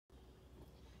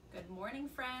Good morning,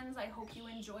 friends. I hope you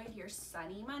enjoyed your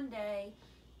sunny Monday.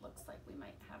 Looks like we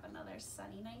might have another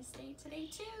sunny, nice day today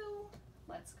too.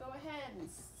 Let's go ahead and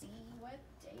see what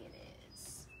day it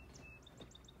is.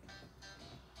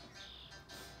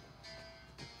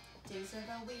 Days of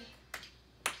the week,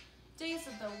 days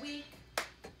of the week,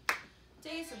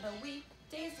 days of the week,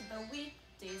 days of the week,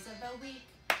 days of the week.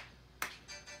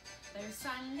 There's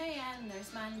Sunday and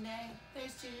there's Monday,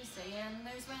 there's Tuesday and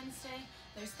there's Wednesday,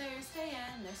 there's Thursday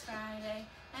and there's Friday,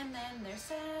 and then there's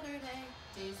Saturday.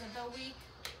 Days of the week,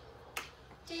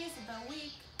 days of the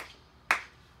week,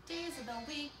 days of the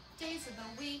week, days of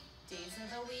the week, days of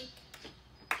the week.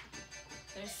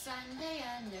 There's Sunday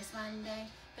and there's Monday,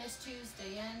 there's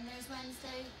Tuesday and there's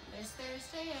Wednesday, there's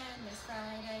Thursday and there's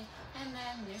Friday, and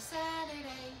then there's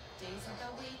Saturday. Days of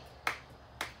the week,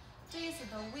 days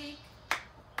of the week,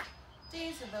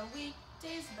 days of the week,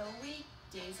 days of the week,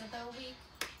 days of the week.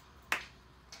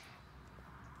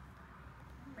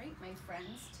 All right, my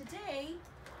friends, today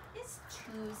is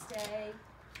Tuesday.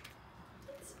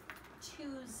 It's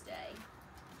Tuesday.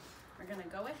 We're gonna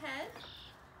go ahead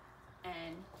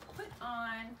and put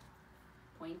on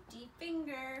pointy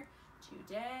finger.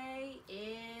 Today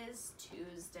is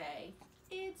Tuesday.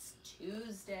 It's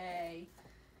Tuesday.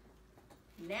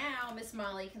 Now Miss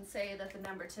Molly can say that the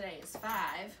number today is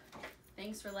 5.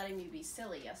 Thanks for letting me be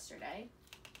silly yesterday.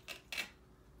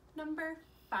 Number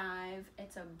 5.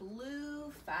 It's a blue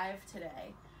 5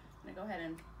 today. I'm gonna go ahead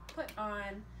and put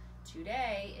on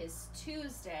today is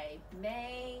Tuesday,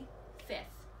 May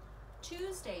 5th.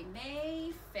 Tuesday,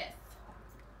 May 5th.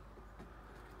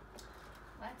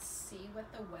 Let's see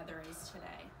what the weather is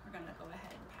today. We're gonna go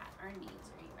ahead and pat our knees.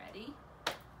 Are you ready?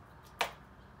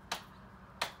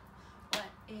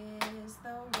 What is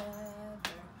the weather?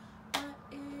 What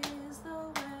is the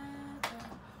weather?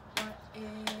 What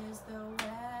is the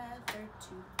weather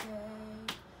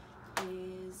today?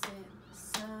 Is it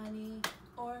sunny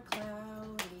or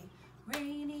cloudy?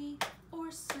 Rainy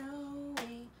or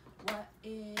snowy? What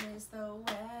is the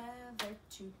weather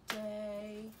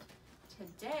today?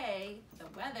 Today, the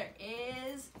weather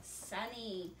is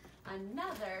sunny.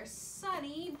 Another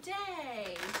sunny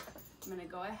day. I'm gonna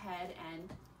go ahead and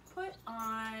put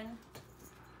on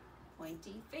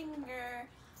pointy finger.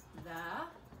 The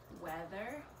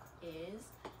weather is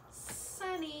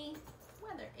sunny.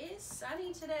 Weather is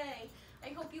sunny today. I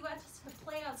hope you got to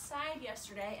play outside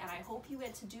yesterday, and I hope you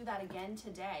get to do that again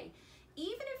today.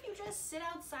 Even if you just sit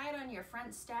outside on your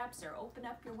front steps or open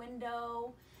up your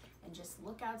window and just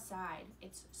look outside.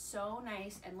 It's so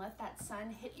nice, and let that sun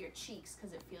hit your cheeks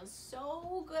because it feels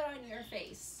so good on your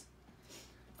face.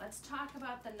 Let's talk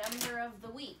about the number of the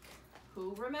week.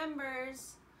 Who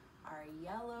remembers? Our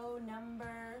yellow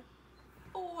number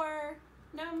 4.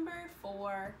 Number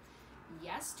 4.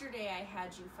 Yesterday I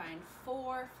had you find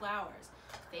 4 flowers.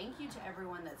 Thank you to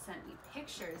everyone that sent me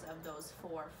pictures of those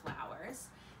 4 flowers.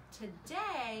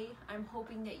 Today I'm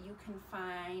hoping that you can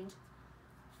find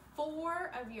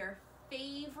 4 of your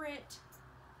favorite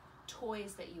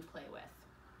toys that you play with.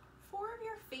 4 of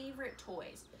your favorite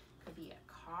toys. Could be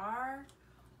a car,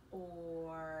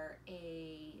 or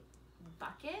a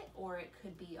bucket, or it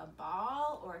could be a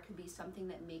ball, or it could be something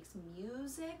that makes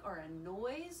music or a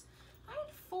noise.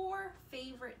 Find 4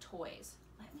 favorite toys.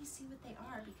 Let me see what they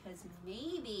are, because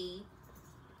maybe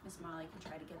Miss Molly can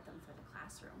try to get them for the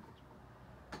classroom.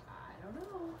 I don't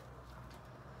know.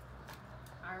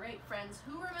 All right, friends,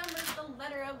 who remembers the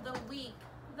letter of the week?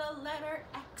 The letter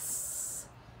X.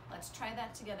 Let's try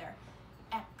that together.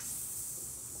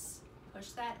 X. Push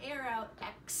that air out.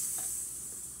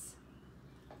 X.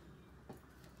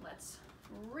 Let's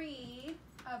read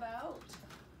about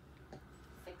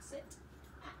Fix-It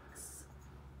Max.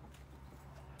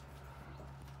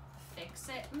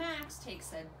 Fix-It Max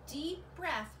takes a deep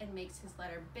breath and makes his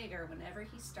letter bigger whenever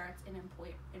he starts an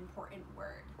important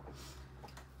word.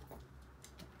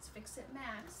 Let's Fix-It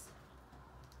Max.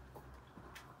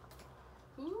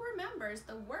 Who remembers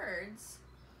the words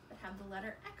that have the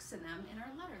letter X in them in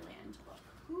our Letterland book?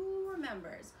 Who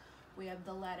remembers? We have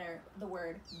the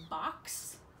word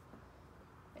box.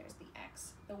 There's the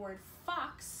X. The word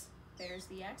fox. There's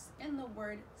the X. And the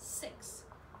word 6.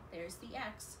 There's the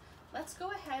X. Let's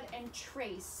go ahead and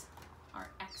trace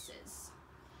our X's.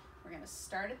 We're gonna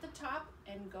start at the top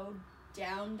and go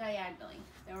down diagonally.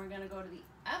 Then we're gonna go to the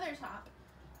other top,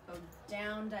 go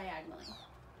down diagonally.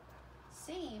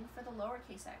 Same for the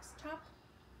lowercase x. Top,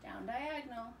 down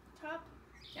diagonal, top,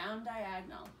 down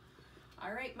diagonal.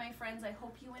 All right, my friends, I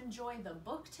hope you enjoy the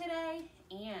book today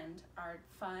and our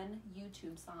fun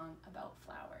YouTube song about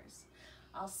flowers.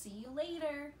 I'll see you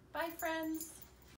later. Bye, friends.